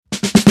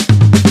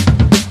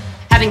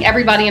having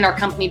everybody in our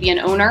company be an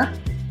owner,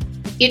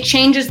 it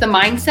changes the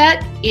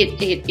mindset.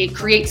 It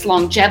creates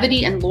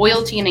longevity and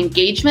loyalty and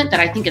engagement that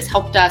I think has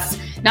helped us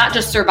not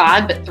just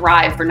survive, but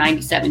thrive for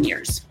 97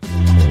 years.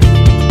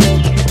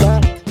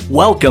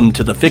 Welcome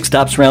to the Fixed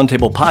Ops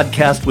Roundtable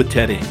podcast with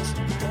Ted Ings,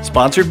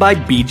 sponsored by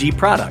BG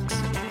Products.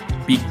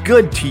 Be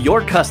good to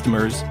your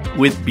customers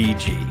with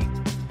BG.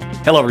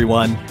 Hello,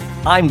 everyone.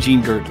 I'm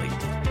Gene Girdley,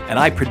 and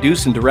I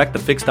produce and direct the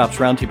Fixed Ops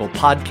Roundtable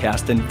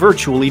podcast and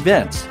virtual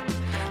events.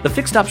 The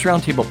Fixed Ops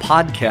Roundtable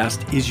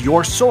podcast is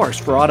your source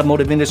for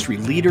automotive industry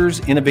leaders,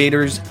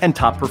 innovators, and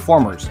top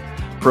performers,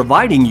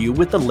 providing you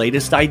with the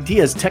latest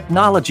ideas,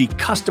 technology,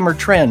 customer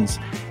trends,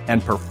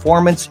 and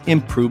performance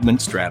improvement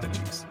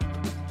strategies.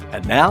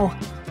 And now,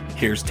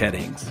 here's Ted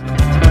Ings.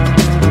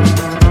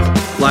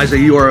 Liza,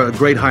 you are a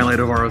great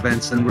highlight of our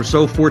events, and we're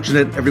so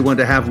fortunate, everyone,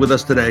 to have with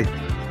us today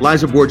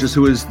Liza Borches,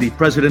 who is the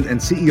president and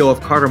CEO of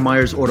Carter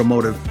Myers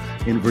Automotive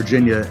in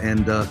Virginia.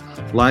 And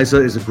Liza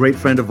is a great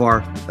friend of our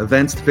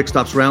events, the Fixed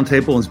Ops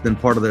Roundtable, and has been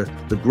part of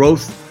the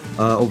growth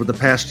over the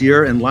past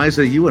year. And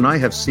Liza, you and I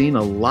have seen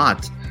a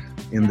lot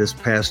in this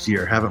past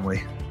year, haven't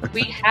we?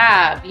 We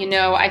have.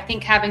 I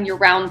think having your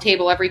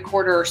roundtable every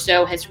quarter or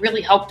so has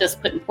really helped us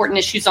put important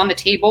issues on the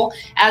table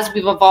as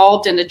we've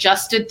evolved and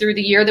adjusted through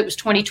the year that was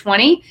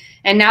 2020.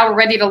 And now we're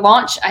ready to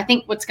launch, I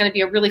think, what's going to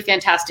be a really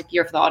fantastic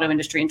year for the auto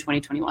industry in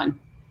 2021.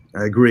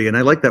 I agree. And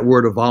I like that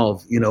word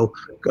evolve.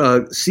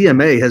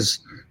 CMA has,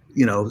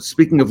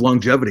 speaking of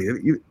longevity,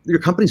 your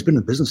company's been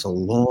in business a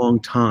long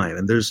time.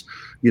 And there's,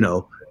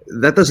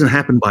 that doesn't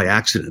happen by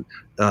accident.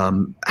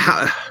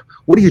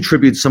 What do you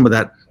attribute some of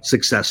that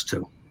success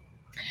to?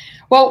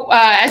 Well,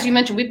 as you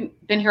mentioned, we've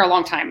been here a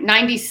long time,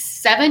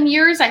 97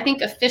 years, I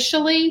think,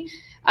 officially.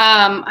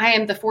 I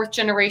am the fourth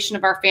generation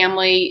of our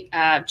family,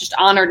 just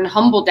honored and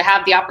humbled to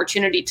have the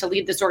opportunity to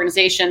lead this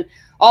organization.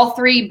 All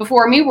three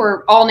before me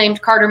were all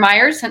named Carter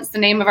Myers, hence the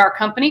name of our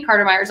company,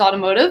 Carter Myers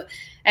Automotive.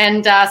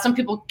 And some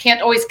people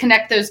can't always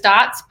connect those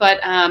dots, but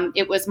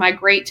it was my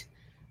great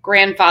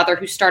grandfather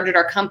who started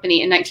our company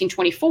in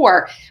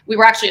 1924. We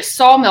were actually a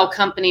sawmill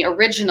company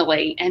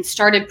originally and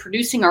started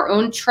producing our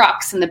own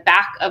trucks in the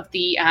back of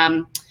the,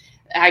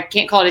 I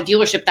can't call it a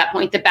dealership at that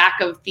point, the back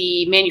of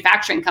the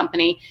manufacturing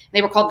company.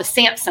 They were called the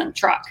Sampson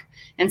truck.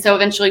 And so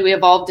eventually we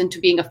evolved into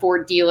being a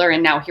Ford dealer,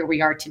 and now here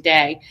we are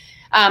today.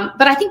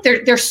 But I think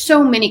there's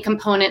so many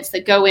components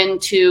that go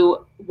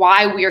into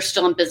why we are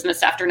still in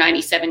business after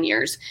 97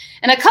 years.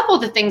 And a couple of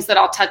the things that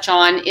I'll touch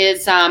on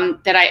is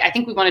that I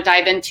think we want to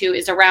dive into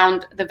is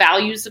around the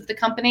values of the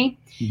company.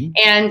 Mm-hmm.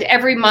 And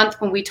every month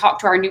when we talk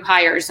to our new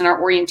hires and our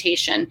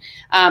orientation,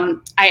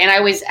 I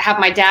always have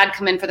my dad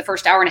come in for the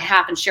first hour and a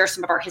half and share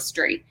some of our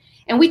history.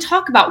 And we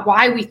talk about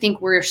why we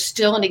think we're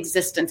still in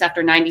existence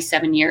after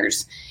 97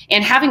 years.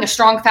 And having a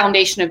strong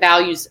foundation of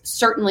values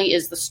certainly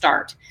is the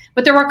start.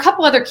 But there were a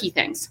couple other key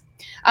things.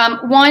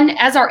 One,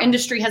 as our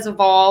industry has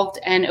evolved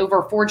and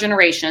over 4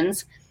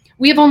 generations,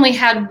 we have only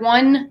had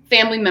one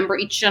family member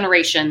each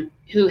generation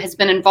who has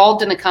been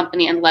involved in the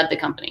company and led the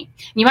company.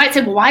 And you might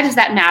say, well, why does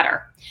that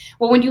matter?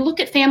 Well, when you look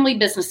at family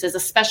businesses,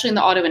 especially in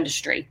the auto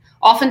industry,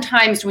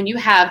 oftentimes when you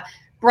have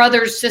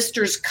brothers,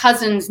 sisters,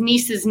 cousins,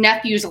 nieces,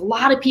 nephews, a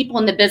lot of people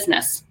in the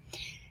business,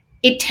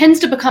 it tends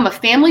to become a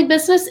family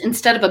business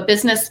instead of a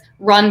business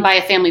run by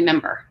a family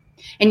member.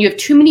 And you have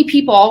too many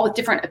people all with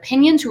different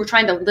opinions who are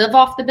trying to live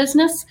off the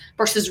business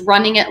versus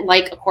running it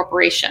like a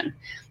corporation.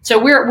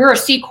 So we're a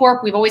C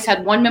Corp. We've always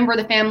had one member of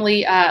the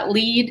family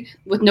lead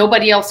with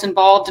nobody else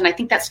involved. And I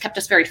think that's kept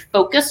us very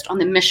focused on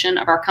the mission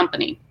of our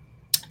company.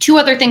 2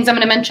 other things I'm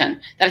going to mention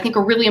that I think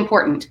are really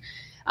important.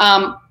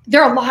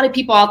 There are a lot of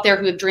people out there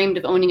who have dreamed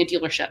of owning a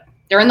dealership.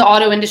 They're in the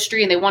auto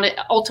industry and they want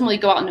to ultimately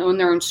go out and own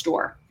their own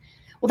store.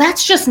 Well,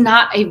 that's just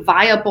not a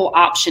viable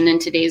option in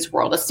today's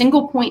world. A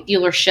single point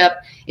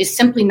dealership is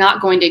simply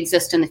not going to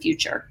exist in the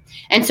future.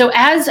 And so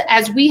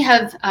as we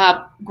have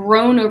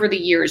grown over the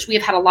years, we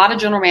have had a lot of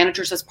general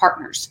managers as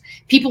partners.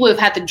 People who have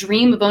had the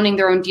dream of owning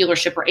their own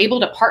dealership are able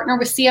to partner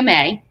with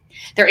CMA.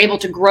 They're able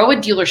to grow a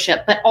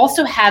dealership, but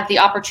also have the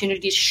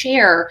opportunity to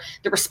share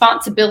the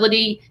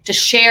responsibility, to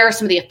share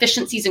some of the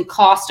efficiencies and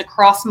costs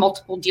across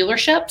multiple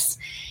dealerships.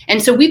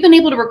 And so we've been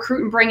able to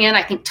recruit and bring in,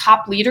 I think,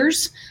 top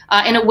leaders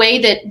in a way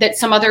that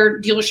some other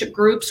dealership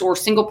groups or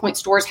single point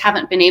stores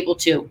haven't been able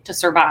to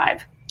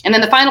survive. And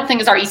then the final thing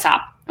is our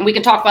ESOP. And we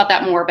can talk about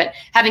that more, but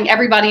having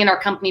everybody in our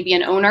company be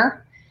an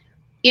owner,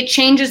 it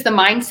changes the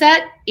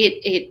mindset.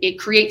 It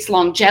creates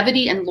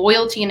longevity and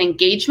loyalty and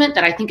engagement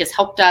that I think has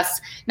helped us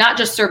not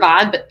just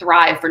survive, but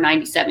thrive for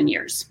 97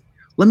 years.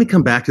 Let me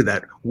come back to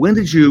that. When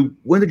did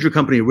your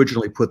company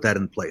originally put that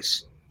in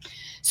place?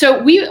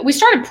 So we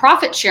started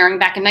profit sharing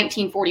back in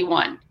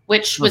 1941,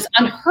 which was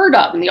unheard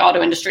of in the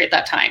auto industry at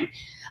that time.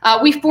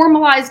 We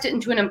formalized it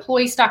into an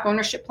employee stock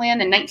ownership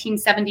plan in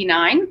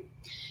 1979.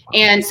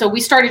 And so we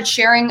started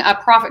sharing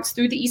profits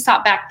through the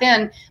ESOP back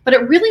then, but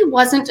it really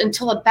wasn't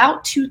until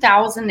about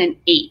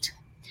 2008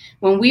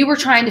 when we were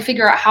trying to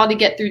figure out how to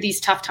get through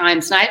these tough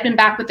times. And I had been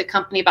back with the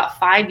company about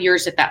 5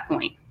 years at that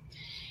point.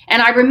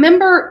 And I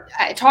remember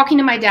talking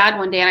to my dad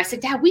one day, and I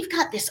said, Dad, we've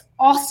got this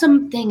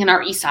awesome thing in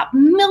our ESOP,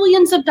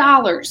 millions of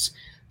dollars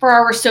for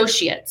our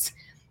associates,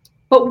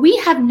 but we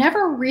have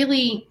never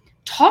really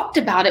talked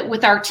about it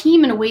with our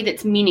team in a way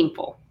that's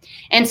meaningful.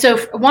 And so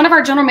one of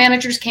our general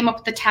managers came up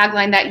with the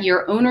tagline that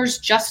year, owners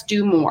just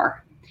do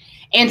more.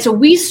 And so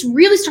we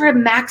really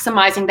started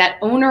maximizing that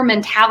owner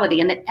mentality,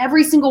 and that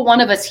every single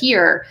one of us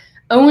here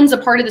owns a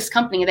part of this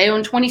company. They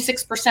own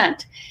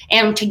 26%.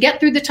 And to get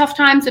through the tough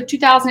times of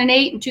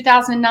 2008 and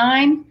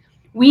 2009,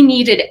 we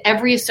needed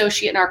every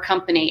associate in our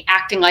company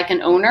acting like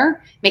an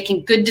owner,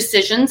 making good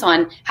decisions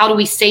on how do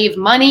we save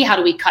money, how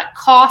do we cut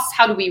costs,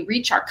 how do we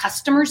reach our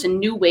customers in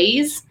new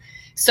ways.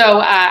 So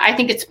I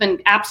think it's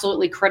been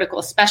absolutely critical,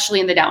 especially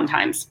in the down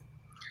times.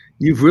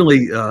 You've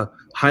really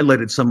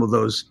highlighted some of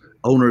those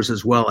owners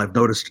as well. I've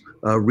noticed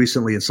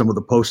recently in some of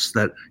the posts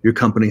that your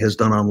company has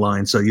done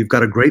online. So you've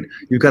got a great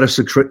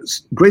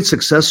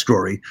success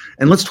story.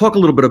 And let's talk a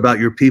little bit about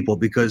your people,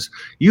 because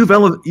I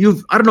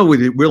don't know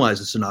whether you realize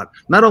this or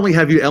not only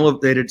have you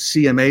elevated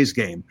CMA's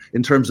game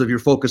in terms of your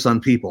focus on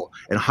people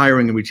and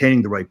hiring and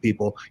retaining the right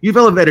people, you've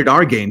elevated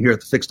our game here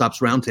at the Fixed Ops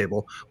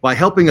Roundtable by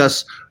helping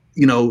us,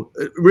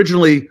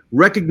 originally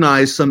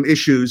recognize some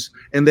issues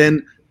and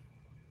then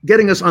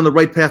getting us on the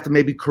right path to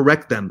maybe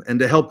correct them and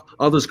to help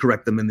others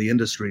correct them in the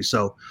industry.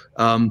 So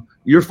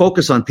your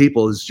focus on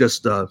people is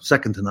just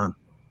second to none.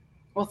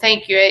 Well,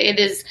 thank you.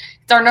 It's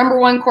our number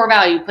one core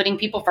value, putting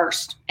people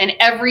first, and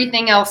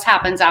everything else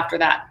happens after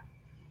that.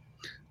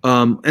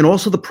 And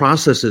also the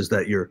processes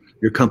that your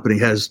company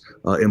has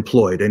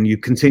employed, and you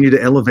continue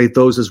to elevate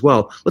those as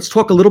well. Let's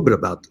talk a little bit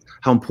about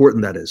how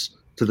important that is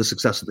to the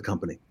success of the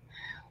company.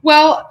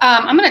 Well,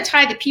 I'm going to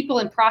tie the people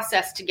and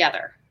process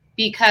together,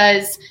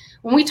 because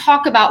when we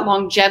talk about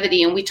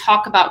longevity and we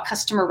talk about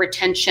customer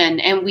retention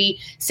and we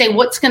say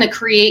what's going to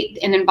create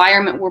an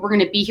environment where we're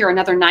going to be here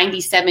another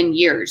 97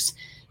 years,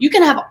 you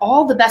can have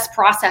all the best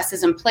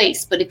processes in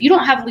place, but if you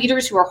don't have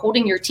leaders who are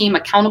holding your team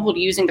accountable to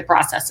using the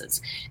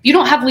processes, if you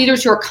don't have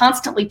leaders who are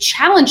constantly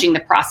challenging the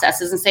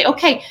processes and say,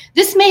 okay,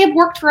 this may have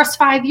worked for us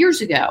 5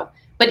 years ago,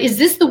 but is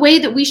this the way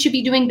that we should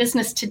be doing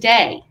business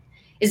today?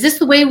 Is this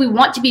the way we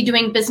want to be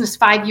doing business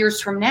 5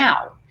 years from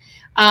now?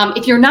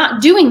 If you're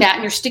not doing that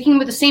and you're sticking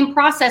with the same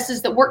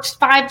processes that worked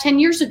 5-10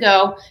 years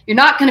ago, you're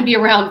not going to be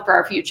around for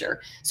our future.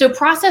 So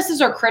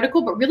processes are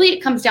critical, but really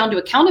it comes down to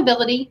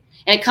accountability,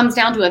 and it comes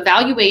down to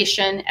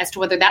evaluation as to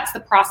whether that's the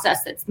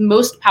process that's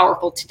most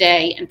powerful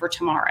today and for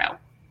tomorrow.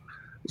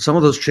 Some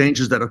of those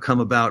changes that have come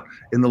about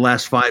in the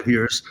last 5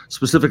 years,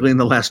 specifically in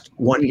the last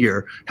 1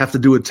 year, have to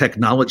do with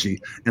technology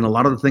and a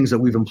lot of the things that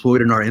we've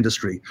employed in our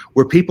industry,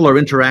 where people are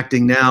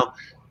interacting now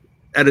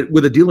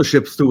with a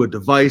dealership through a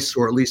device,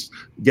 or at least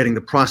getting the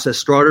process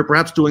started,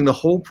 perhaps doing the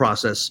whole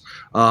process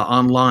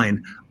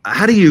online.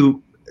 How do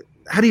you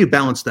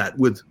balance that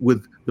with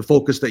the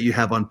focus that you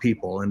have on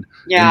people?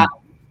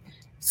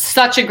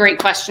 Such a great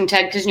question,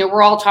 Ted, because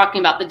we're all talking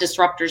about the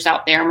disruptors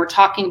out there, and we're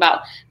talking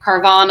about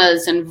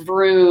Carvanas and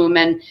Vroom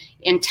and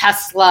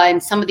Tesla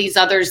and some of these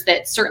others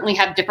that certainly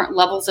have different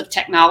levels of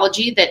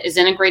technology that is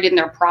integrated in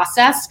their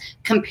process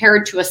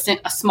compared to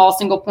a small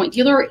single point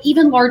dealer or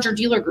even larger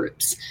dealer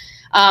groups.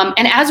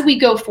 And as we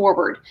go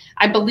forward,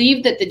 I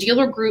believe that the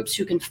dealer groups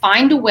who can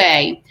find a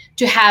way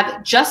to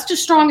have just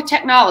as strong a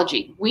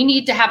technology, we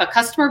need to have a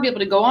customer be able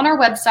to go on our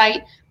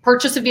website,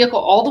 purchase a vehicle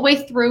all the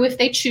way through if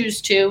they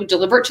choose to,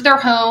 deliver it to their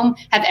home,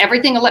 have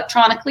everything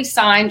electronically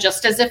signed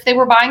just as if they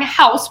were buying a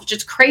house, which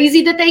is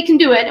crazy that they can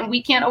do it and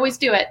we can't always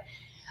do it.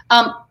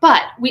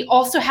 But we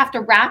also have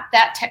to wrap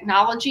that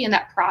technology and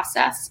that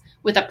process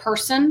with a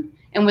person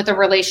and with a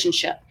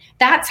relationship.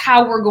 That's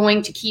how we're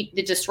going to keep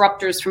the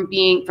disruptors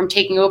from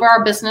taking over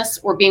our business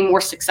or being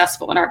more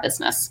successful in our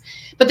business.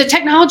 But the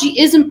technology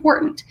is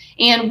important,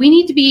 and we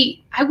need to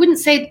be, I wouldn't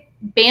say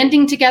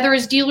banding together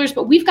as dealers,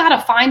 but we've got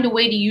to find a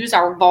way to use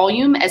our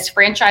volume as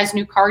franchise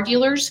new car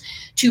dealers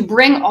to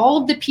bring all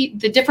of the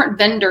different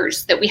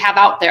vendors that we have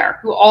out there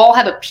who all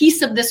have a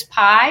piece of this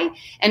pie,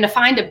 and to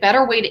find a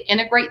better way to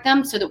integrate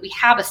them so that we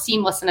have a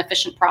seamless and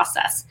efficient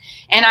process.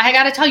 And I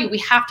got to tell you, we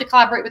have to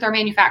collaborate with our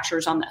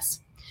manufacturers on this.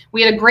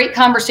 We had a great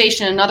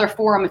conversation in another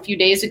forum a few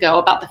days ago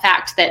about the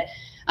fact that,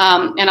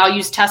 and I'll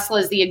use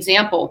Tesla as the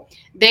example,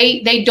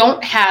 they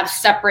don't have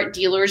separate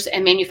dealers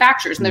and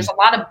manufacturers. And there's a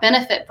lot of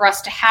benefit for us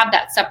to have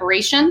that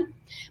separation.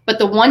 But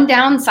the one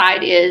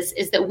downside is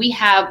that we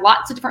have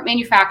lots of different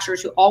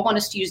manufacturers who all want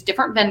us to use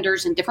different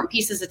vendors and different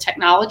pieces of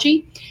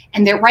technology.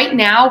 And that right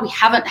now we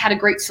haven't had a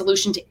great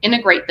solution to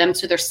integrate them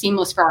so they're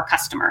seamless for our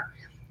customer.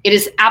 It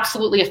is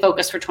absolutely a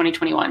focus for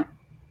 2021.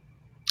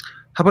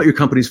 How about your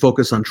company's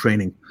focus on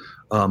training?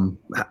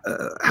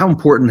 How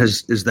important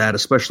is that,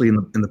 especially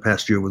in the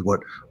past year with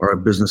what our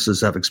businesses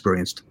have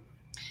experienced?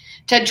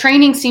 Ted,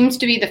 training seems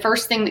to be the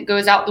first thing that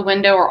goes out the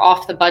window or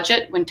off the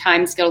budget when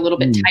times get a little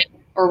bit tight,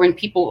 or when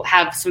people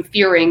have some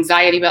fear or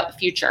anxiety about the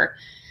future.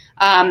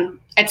 At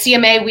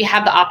CMA, we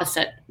have the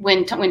opposite.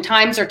 When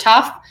times are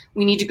tough,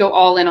 we need to go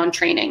all in on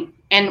training.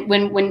 And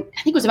when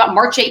I think it was about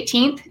March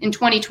 18th in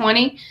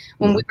 2020,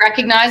 when we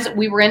recognized that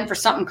we were in for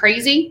something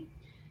crazy,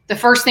 the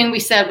first thing we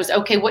said was,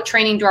 okay, what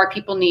training do our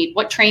people need?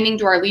 What training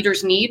do our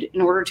leaders need in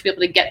order to be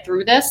able to get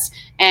through this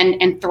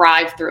and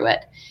thrive through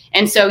it?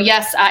 And so,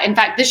 yes, in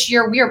fact, this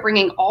year we are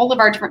bringing all of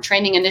our different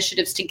training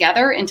initiatives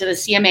together into the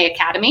CMA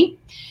Academy.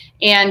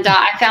 And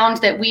I found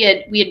that we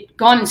had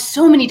gone in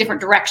so many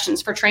different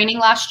directions for training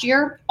last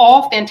year,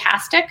 all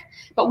fantastic,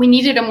 but we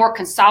needed a more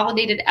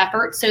consolidated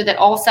effort so that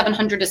all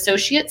 700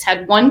 associates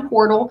had one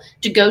portal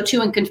to go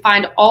to and can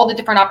find all the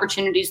different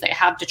opportunities they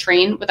have to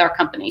train with our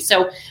company.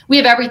 So we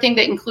have everything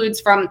that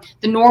includes from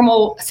the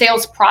normal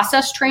sales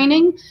process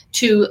training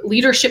to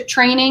leadership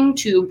training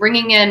to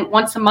bringing in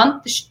once a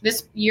month.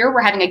 This year,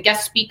 we're having a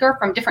guest speaker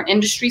from different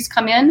industries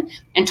come in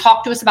and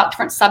talk to us about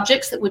different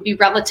subjects that would be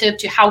relative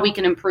to how we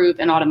can improve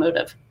in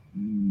automotive.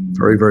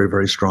 Very, very,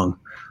 very strong.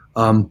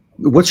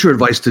 What's your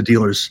advice to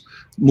dealers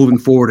moving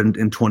forward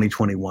in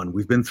 2021?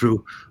 We've been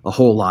through a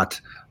whole lot.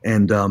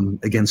 And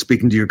again,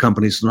 speaking to your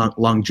company's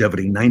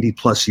longevity, 90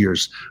 plus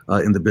years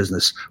in the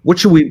business, what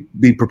should we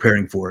be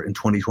preparing for in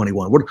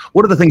 2021?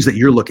 What are the things that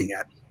you're looking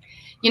at?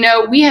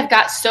 We have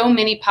got so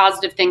many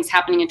positive things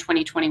happening in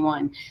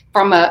 2021,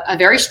 from a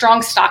very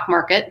strong stock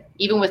market,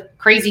 even with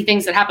crazy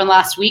things that happened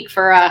last week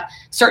for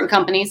certain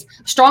companies,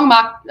 strong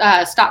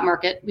stock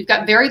market. We've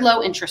got very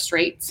low interest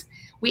rates.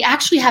 We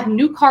actually have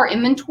new car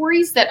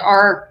inventories that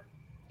are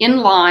in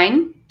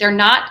line. They're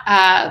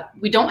not,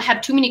 we don't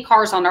have too many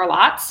cars on our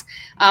lots.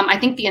 I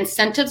think the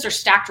incentives are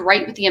stacked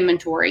right with the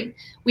inventory.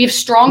 We have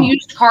strong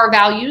used car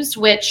values,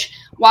 which,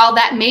 while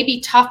that may be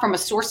tough from a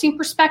sourcing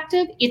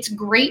perspective, it's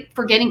great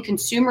for getting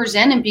consumers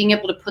in and being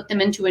able to put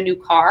them into a new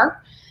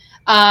car.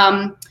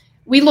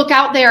 We look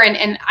out there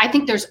and I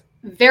think there's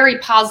very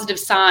positive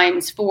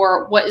signs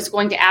for what is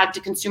going to add to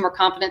consumer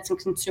confidence and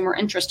consumer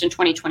interest in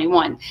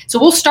 2021. So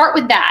we'll start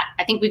with that.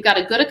 I think we've got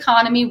a good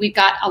economy. We've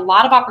got a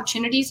lot of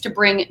opportunities to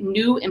bring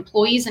new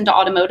employees into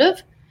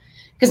automotive,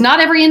 because not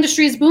every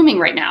industry is booming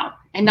right now.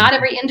 And not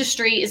every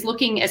industry is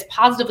looking as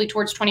positively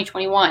towards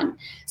 2021.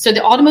 So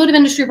the automotive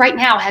industry right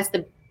now has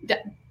the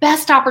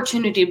best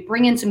opportunity to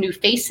bring in some new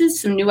faces,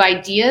 some new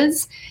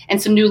ideas,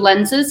 and some new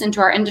lenses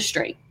into our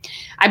industry.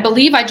 I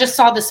believe I just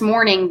saw this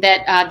morning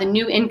that the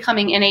new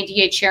incoming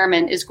NADA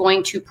chairman is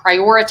going to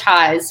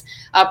prioritize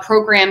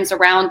programs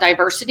around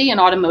diversity in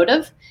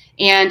automotive.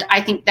 And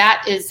I think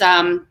that is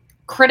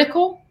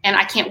critical, and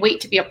I can't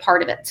wait to be a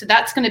part of it. So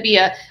that's going to be,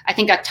 I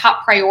think, a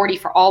top priority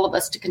for all of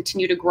us to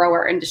continue to grow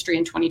our industry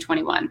in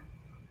 2021.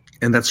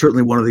 And that's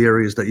certainly one of the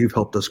areas that you've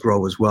helped us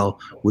grow as well,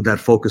 with that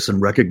focus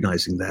and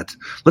recognizing that.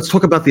 Let's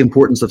talk about the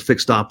importance of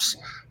fixed ops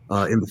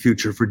in the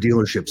future for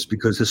dealerships,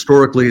 because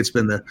historically it's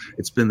been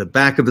the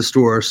back of the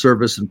store,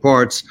 service and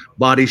parts,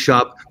 body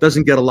shop,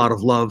 doesn't get a lot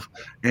of love,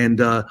 and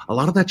a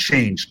lot of that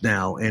changed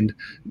now. And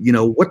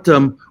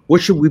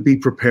what should we be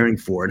preparing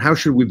for, and how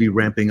should we be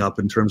ramping up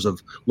in terms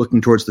of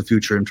looking towards the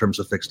future in terms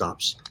of fixed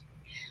ops?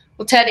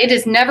 Well, Ted, it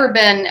has never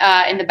been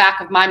in the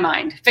back of my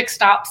mind.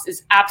 Fixed ops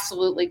is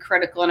absolutely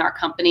critical in our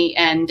company.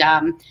 And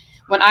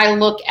when I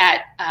look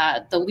at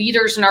the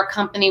leaders in our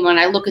company, when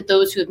I look at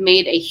those who have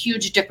made a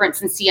huge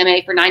difference in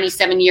CMA for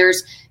 97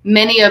 years,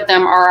 many of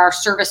them are our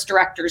service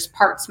directors,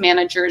 parts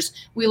managers.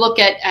 We look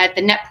at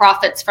the net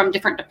profits from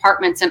different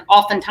departments, and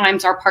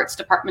oftentimes our parts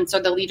departments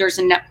are the leaders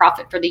in net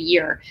profit for the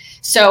year.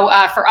 So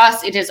for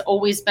us, it has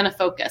always been a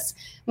focus.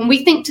 When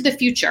we think to the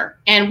future,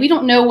 and we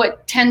don't know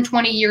what 10,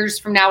 20 years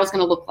from now is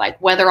going to look like,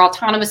 whether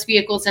autonomous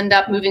vehicles end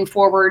up moving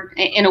forward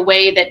in a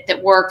way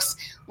that works,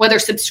 whether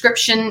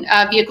subscription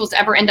vehicles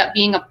ever end up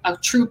being a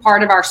true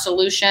part of our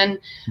solution.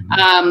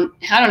 I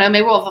don't know,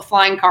 maybe we'll have a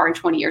flying car in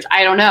 20 years.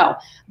 I don't know.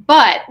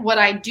 But what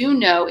I do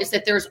know is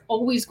that there's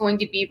always going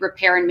to be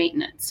repair and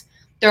maintenance.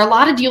 There are a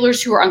lot of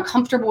dealers who are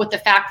uncomfortable with the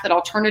fact that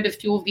alternative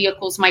fuel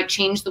vehicles might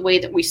change the way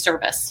that we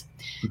service.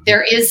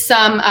 There is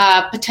some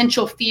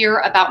potential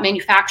fear about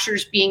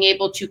manufacturers being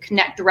able to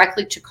connect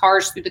directly to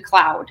cars through the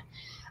cloud.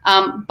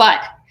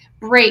 But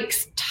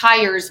brakes,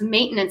 tires,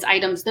 maintenance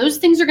items, those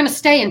things are going to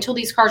stay until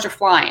these cars are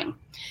flying.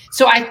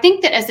 So I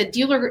think that as a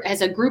dealer,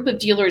 as a group of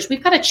dealers,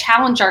 we've got to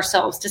challenge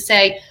ourselves to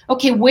say,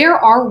 okay, where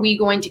are we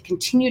going to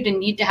continue to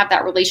need to have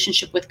that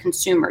relationship with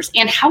consumers?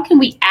 And how can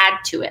we add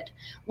to it?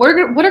 What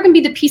are going to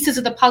be the pieces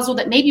of the puzzle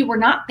that maybe we're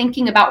not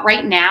thinking about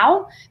right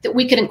now that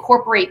we could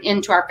incorporate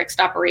into our fixed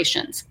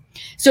operations?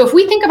 So if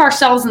we think of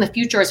ourselves in the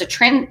future as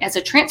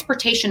a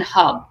transportation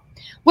hub,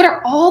 what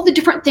are all the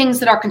different things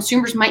that our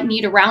consumers might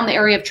need around the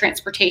area of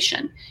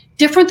transportation?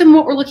 Different than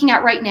what we're looking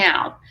at right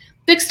now.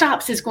 Fixed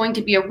ops is going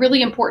to be a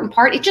really important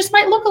part. It just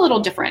might look a little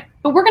different,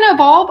 but we're going to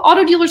evolve.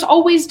 Auto dealers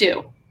always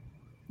do.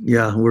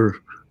 Yeah, we're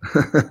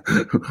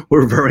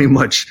very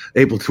much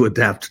able to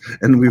adapt,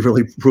 and we've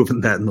really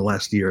proven that in the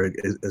last year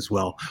as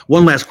well.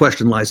 One last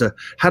question, Liza.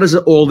 How does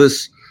all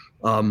this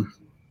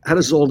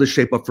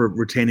shape up for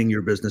retaining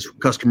your business,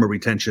 customer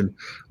retention?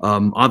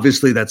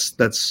 Obviously,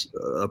 that's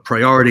a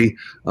priority.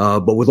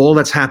 But with all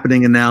that's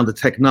happening, and now the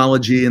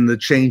technology and the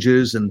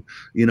changes, and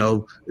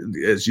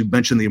as you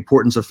mentioned, the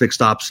importance of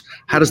fixed ops,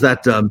 how does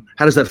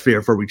that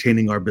fare for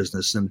retaining our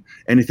business? And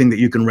anything that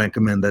you can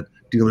recommend that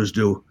dealers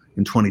do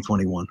in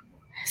 2021?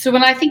 So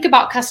when I think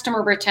about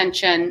customer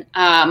retention,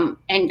 and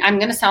I'm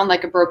going to sound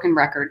like a broken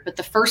record, but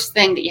the first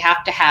thing that you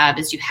have to have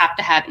is you have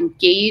to have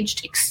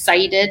engaged,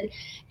 excited,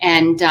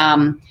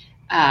 and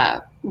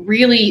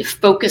really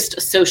focused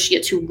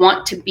associates who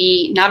want to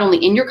be not only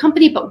in your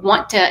company, but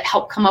want to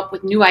help come up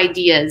with new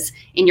ideas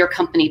in your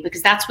company,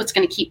 because that's what's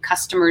going to keep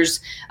customers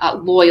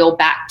loyal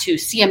back to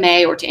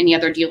CMA or to any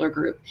other dealer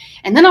group.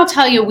 And then I'll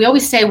tell you, we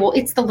always say, well,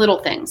 it's the little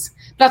things,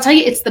 but I'll tell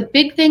you, it's the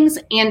big things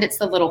and it's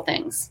the little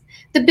things.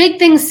 The big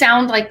things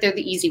sound like they're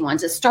the easy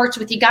ones. It starts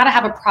with, you got to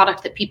have a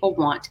product that people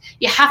want.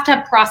 You have to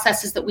have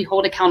processes that we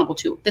hold accountable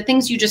to, the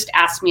things you just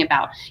asked me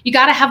about. You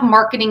got to have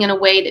marketing in a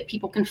way that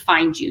people can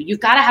find you. You've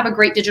got to have a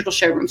great digital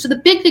showroom. So the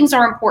big things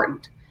are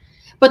important.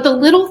 But the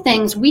little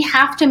things, we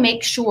have to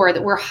make sure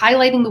that we're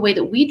highlighting the way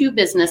that we do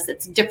business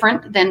that's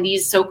different than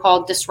these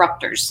so-called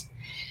disruptors.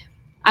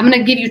 I'm going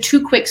to give you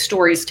two quick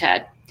stories,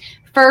 Ted.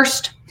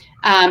 First,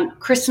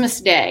 Christmas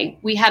Day,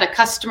 we had a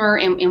customer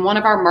in one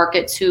of our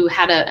markets who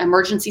had an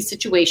emergency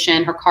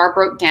situation. Her car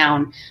broke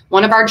down.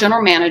 One of our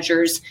general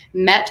managers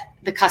met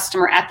the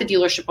customer at the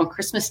dealership on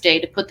Christmas Day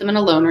to put them in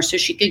a loaner so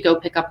she could go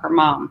pick up her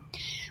mom.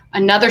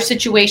 Another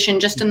situation,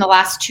 just in the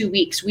last 2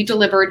 weeks, we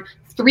delivered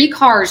 3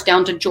 cars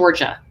down to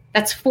Georgia.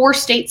 That's 4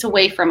 states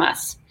away from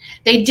us.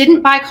 They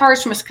didn't buy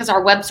cars from us because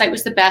our website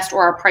was the best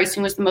or our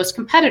pricing was the most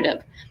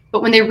competitive.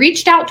 But when they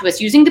reached out to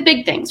us using the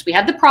big things, we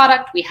had the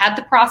product, we had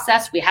the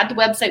process, we had the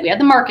website, we had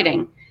the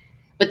marketing.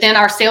 But then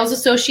our sales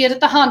associate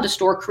at the Honda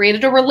store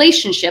created a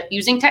relationship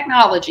using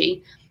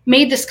technology,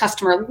 made this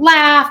customer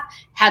laugh,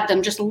 had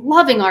them just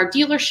loving our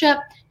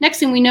dealership. Next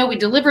thing we know, we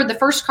delivered the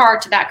first car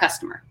to that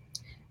customer.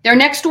 Their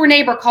next door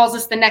neighbor calls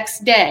us the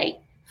next day,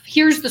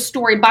 hears the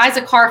story, buys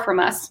a car from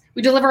us.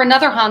 We deliver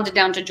another Honda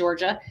down to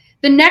Georgia.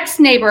 The next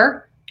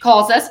neighbor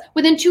calls us.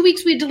 Within 2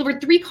 weeks, we had delivered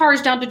 3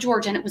 cars down to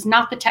Georgia, and it was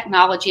not the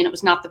technology and it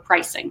was not the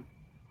pricing.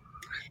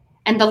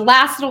 And the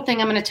last little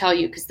thing I'm going to tell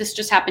you, because this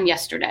just happened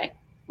yesterday,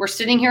 we're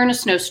sitting here in a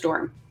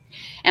snowstorm,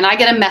 and I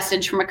get a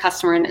message from a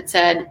customer, and it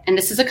said, and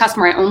this is a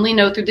customer I only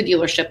know through the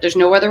dealership, there's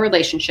no other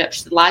relationship.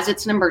 She said, Liza,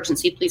 it's an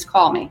emergency, please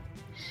call me.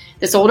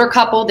 This older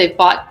couple, they've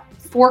bought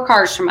 4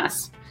 cars from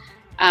us.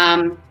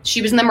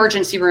 She was in the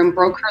emergency room,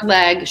 broke her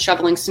leg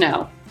shoveling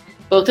snow.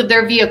 Both of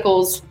their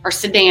vehicles are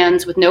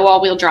sedans with no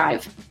all-wheel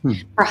drive.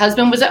 Her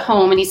husband was at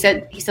home, and he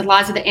said,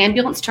 Liza, the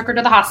ambulance took her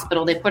to the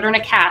hospital. They put her in a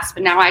cast,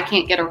 but now I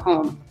can't get her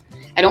home.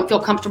 I don't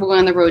feel comfortable going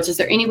on the roads. Is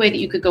there any way that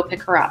you could go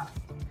pick her up?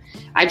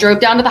 I drove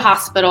down to the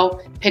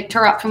hospital, picked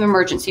her up from the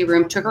emergency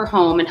room, took her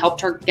home, and helped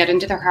her get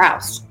into her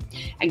house.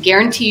 I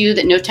guarantee you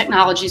that no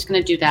technology is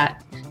going to do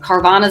that.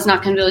 Carvana's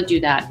not going to be able to do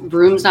that.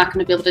 Vroom's not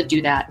going to be able to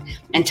do that.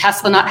 And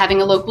Tesla not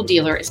having a local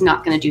dealer is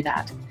not going to do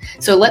that.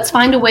 So let's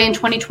find a way in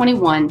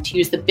 2021 to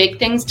use the big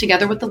things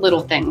together with the little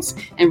things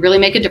and really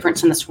make a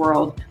difference in this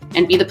world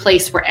and be the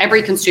place where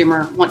every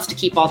consumer wants to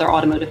keep all their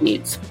automotive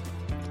needs.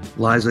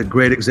 Liza,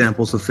 great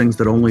examples of things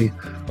that only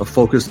a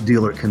focused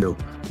dealer can do.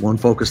 One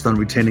focused on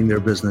retaining their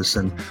business,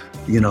 and,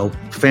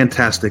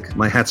 fantastic.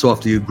 My hat's off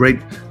to you.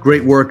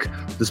 Great work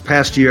this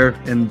past year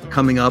and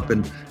coming up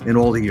and in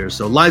all the years.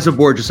 So Liza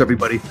Borches,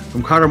 everybody,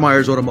 from Carter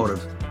Myers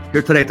Automotive,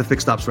 here today at the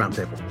Fixed Ops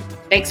Roundtable.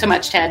 Thanks so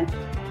much, Ted.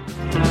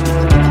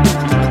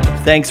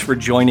 Thanks for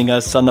joining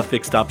us on the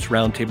Fixed Ops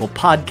Roundtable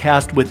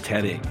podcast with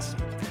Ted Ings.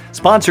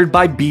 Sponsored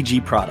by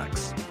BG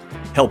Products.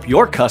 Help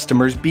your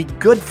customers be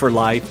good for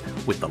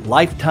life with the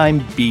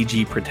Lifetime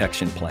BG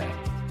Protection Plan.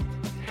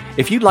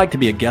 If you'd like to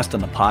be a guest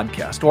on the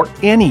podcast or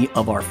any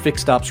of our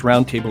Fixed Ops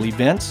Roundtable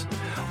events,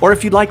 or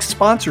if you'd like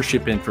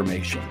sponsorship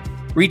information,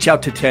 reach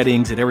out to Ted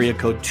Ings at area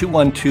code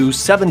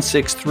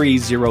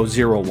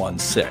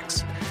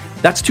 212-763-0016.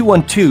 That's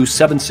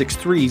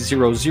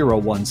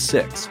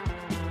 212-763-0016.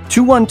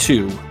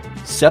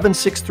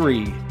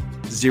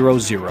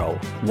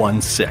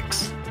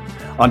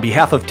 212-763-0016. On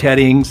behalf of Ted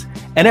Ings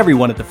and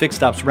everyone at the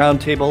Fixed Ops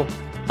Roundtable,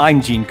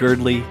 I'm Gene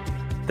Girdley.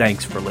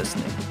 Thanks for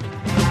listening.